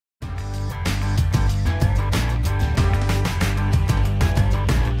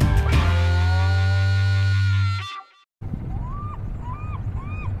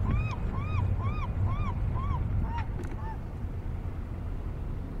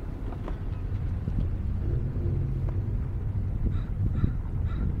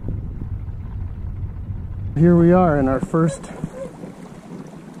here we are in our first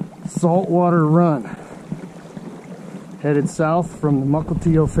saltwater run. Headed south from the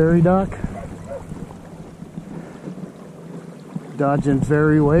Mukilteo ferry dock. Dodging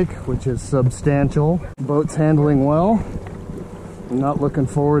ferry wake, which is substantial. Boat's handling well. I'm not looking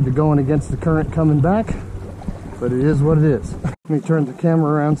forward to going against the current coming back, but it is what it is. Let me turn the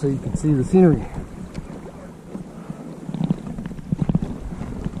camera around so you can see the scenery.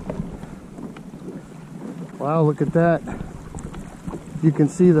 Wow, look at that. You can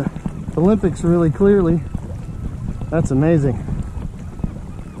see the Olympics really clearly. That's amazing.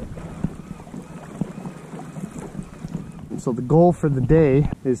 And so the goal for the day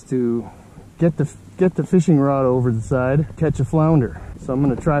is to get the fishing rod over the side, catch a flounder. So I'm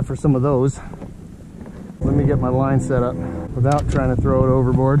going to try for some of those. Let me get my line set up without trying to throw it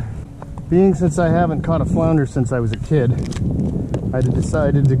overboard. Being since I haven't caught a flounder since I was a kid, I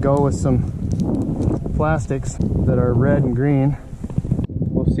decided to go with some plastics that are red and green.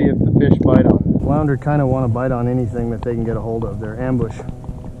 We'll see if the fish bite on. Flounder kind of want to bite on anything that they can get a hold of. They're ambush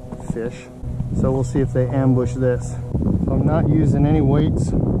fish. So we'll see if they ambush this. So I'm not using any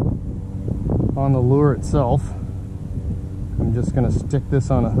weights on the lure itself. I'm just going to stick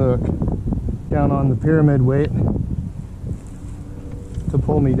this on a hook down on the pyramid weight to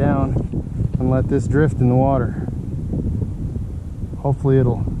pull me down and let this drift in the water. Hopefully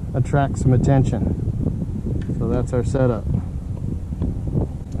it'll attract some attention. So that's our setup.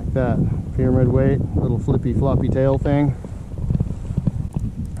 Like that. Pyramid weight, little flippy floppy tail thing.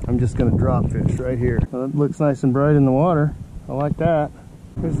 I'm just going to drop fish right here. Well, it looks nice and bright in the water. I like that.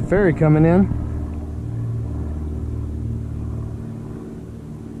 There's the ferry coming in.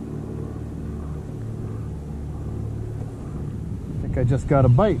 I think I just got a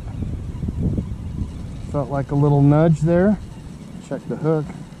bite. Felt like a little nudge there. Check the hook.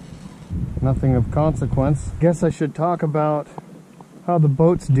 Nothing of consequence. Guess I should talk about how the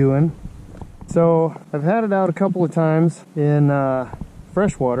boat's doing. So I've had it out a couple of times in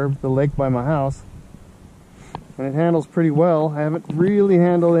freshwater, the lake by my house, and it handles pretty well. I haven't really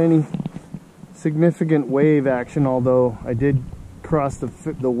handled any significant wave action, although I did cross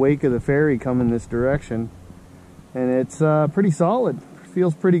the wake of the ferry coming this direction, and it's pretty solid.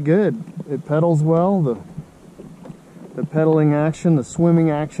 Feels pretty good. It pedals well. The pedaling action, the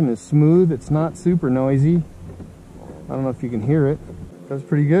swimming action is smooth. It's not super noisy. I don't know if you can hear it. That's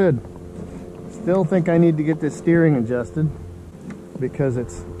pretty good. Still think I need to get this steering adjusted because I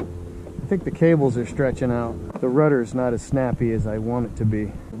think the cables are stretching out. The rudder's not as snappy as I want it to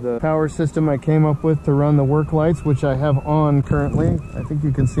be. The power system I came up with to run the work lights, which I have on currently, I think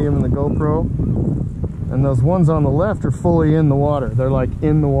you can see them in the GoPro. And those ones on the left are fully in the water. They're like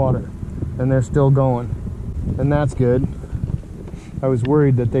in the water and they're still going. And that's good. I was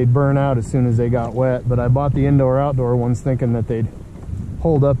worried that they'd burn out as soon as they got wet, but I bought the indoor-outdoor ones thinking that they'd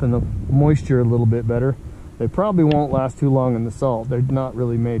hold up in the moisture a little bit better. They probably won't last too long in the salt. They're not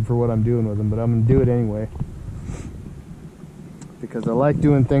really made for what I'm doing with them, but I'm going to do it anyway. Because I like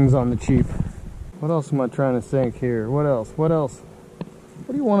doing things on the cheap. What else am I trying to think here? What else? What else?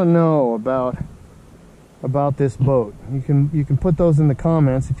 What do you want to know about this boat? You can put those in the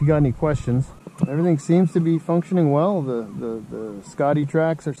comments if you got any questions. Everything seems to be functioning well. The Scotty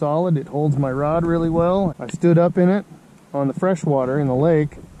tracks are solid. It holds my rod really well. I stood up in it on the freshwater in the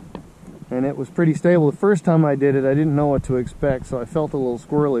lake and it was pretty stable. The first time I did it, I didn't know what to expect, so I felt a little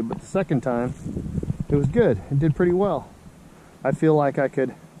squirrely, but the second time it was good. It did pretty well. I feel like I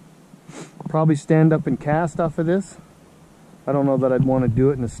could probably stand up and cast off of this. I don't know that I'd want to do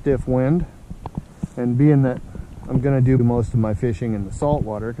it in a stiff wind, and being that I'm going to do most of my fishing in the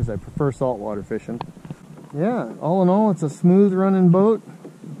saltwater because I prefer saltwater fishing. Yeah, all in all, it's a smooth running boat.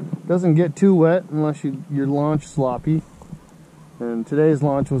 Doesn't get too wet unless your launch sloppy. And today's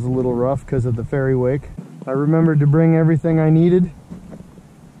launch was a little rough because of the ferry wake. I remembered to bring everything I needed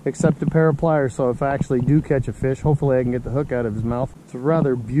except a pair of pliers, so if I actually do catch a fish, hopefully I can get the hook out of his mouth. It's a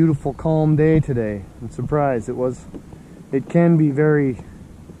rather beautiful, calm day today. I'm surprised. It can be very,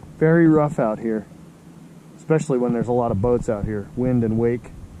 very rough out here, especially when there's a lot of boats out here. Wind and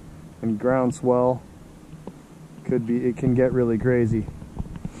wake and ground swell. It can get really crazy.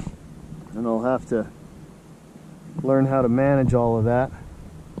 And I'll have to learn how to manage all of that.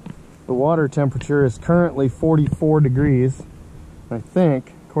 The water temperature is currently 44 degrees. I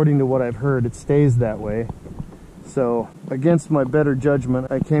think, according to what I've heard, it stays that way. So, against my better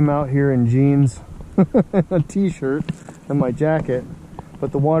judgment, I came out here in jeans, a t-shirt, and my jacket.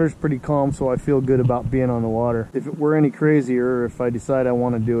 But the water's pretty calm, so I feel good about being on the water. If it were any crazier, if I decide I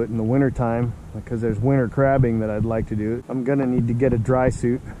want to do it in the winter time, because there's winter crabbing that I'd like to do, I'm gonna need to get a dry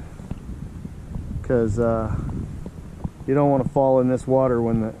suit, because you don't want to fall in this water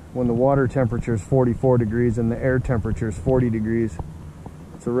when the water temperature is 44 degrees and the air temperature is 40 degrees.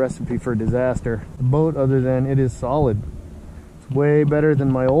 It's a recipe for disaster. The boat, other than it is solid, it's way better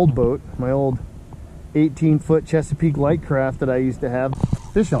than my old boat, my old 18-foot Chesapeake Lightcraft that I used to have.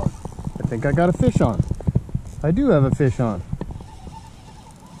 Fish on. I think I got a fish on. I do have a fish on.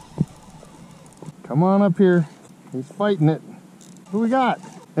 Come on up here. He's fighting it. What do we got?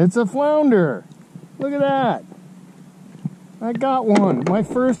 It's a flounder. Look at that. I got one. My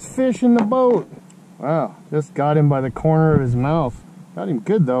first fish in the boat. Wow, just got him by the corner of his mouth. Got him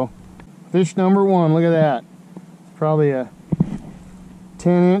good though. Fish number one, look at that. It's probably a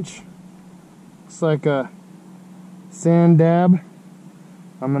 10-inch. Looks like a sand dab.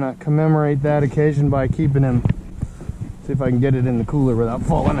 I'm gonna commemorate that occasion by keeping him. See if I can get it in the cooler without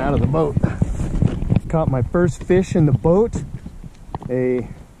falling out of the boat. Caught my first fish in the boat. I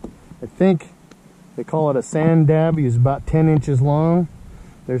think they call it a sand dab. He's about 10 inches long.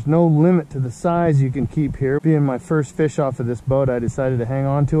 There's no limit to the size you can keep here. Being my first fish off of this boat, I decided to hang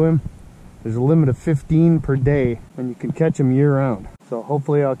on to him. There's a limit of 15 per day, and you can catch them year round. So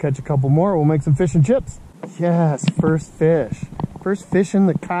hopefully I'll catch a couple more. We'll make some fish and chips. Yes, first fish. First fish in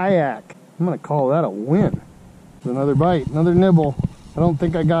the kayak. I'm gonna call that a win. Another bite, another nibble. I don't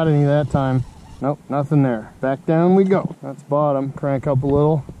think I got any that time. Nope, nothing there. Back down we go. That's bottom. Crank up a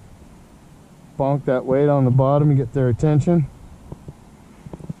little. Bonk that weight on the bottom and get their attention.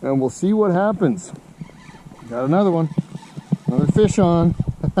 And we'll see what happens. Got another one. Another fish on.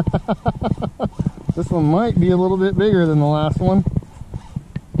 This one might be a little bit bigger than the last one.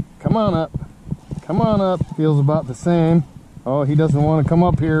 Come on up. Come on up. Feels about the same. Oh, he doesn't want to come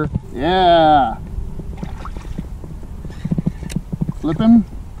up here. Yeah. Flip him.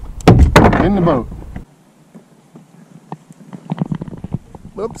 In the boat.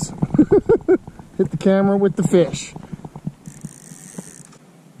 Whoops. Hit the camera with the fish.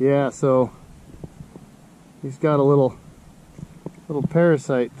 Yeah, so he's got a little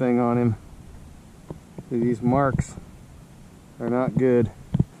parasite thing on him. These marks are not good.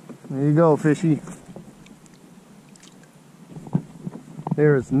 There you go, fishy.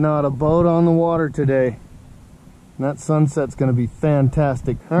 There is not a boat on the water today. And that sunset's going to be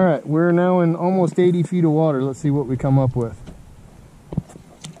fantastic. All right, we're now in almost 80 feet of water. Let's see what we come up with.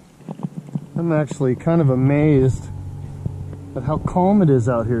 I'm actually kind of amazed at how calm it is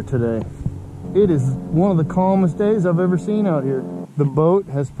out here today. It is one of the calmest days I've ever seen out here. The boat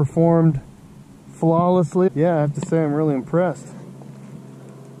has performed flawlessly. Yeah, I have to say I'm really impressed.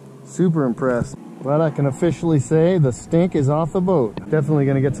 Super impressed. But I can officially say the stink is off the boat. Definitely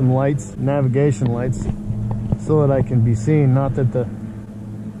going to get some lights, navigation lights, so that I can be seen. Not that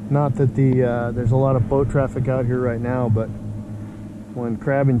there's a lot of boat traffic out here right now, but when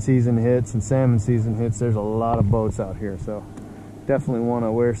crabbing season hits and salmon season hits, there's a lot of boats out here. So definitely want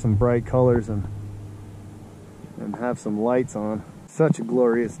to wear some bright colors and have some lights on. Such a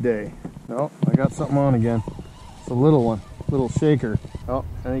glorious day. Oh, I got something on again. It's a little one, little shaker. Oh,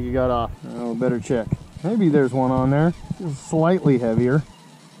 I think he got off. Oh, better check. Maybe there's one on there. It's slightly heavier.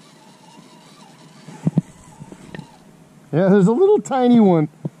 Yeah, there's a little tiny one.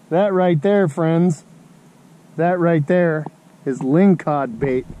 That right there, friends. That right there is lingcod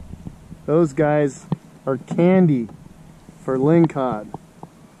bait. Those guys are candy for lingcod.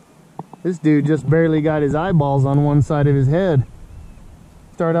 This dude just barely got his eyeballs on one side of his head.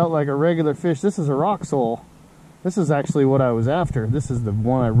 Start out like a regular fish. This is a rock sole. This is actually what I was after. This is the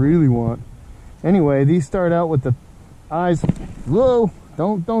one I really want. Anyway, these start out with the eyes. Whoa!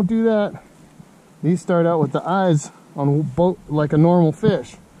 Don't do that. These start out with the eyes on both like a normal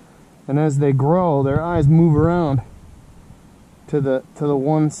fish, and as they grow, their eyes move around to the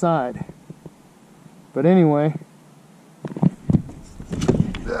one side. But anyway,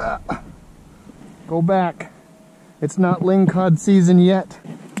 go back. It's not lingcod season yet.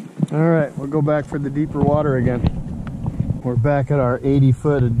 All right, we'll go back for the deeper water again. We're back at our 80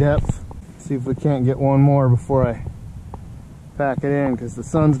 foot of depth. See if we can't get one more before I pack it in, because the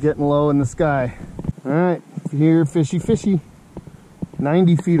sun's getting low in the sky. All right, here, fishy, fishy.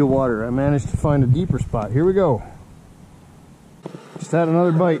 90 feet of water. I managed to find a deeper spot. Here we go. Just had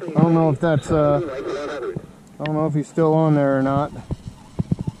another bite. I don't know if that's, I don't know if he's still on there or not.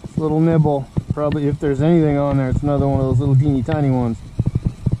 Just a little nibble. Probably, if there's anything on there, it's another one of those little teeny tiny ones.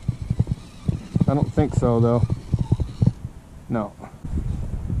 I don't think so, though. No.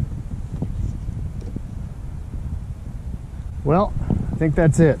 Well, I think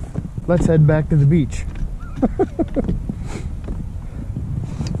that's it. Let's head back to the beach.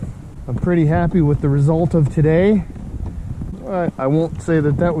 I'm pretty happy with the result of today. I won't say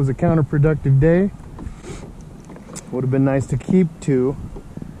that that was a counterproductive day. Would have been nice to keep 2,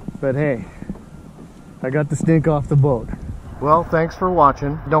 but hey, I got the stink off the boat. Well, thanks for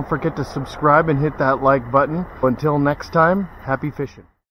watching. Don't forget to subscribe and hit that like button. Until next time, happy fishing.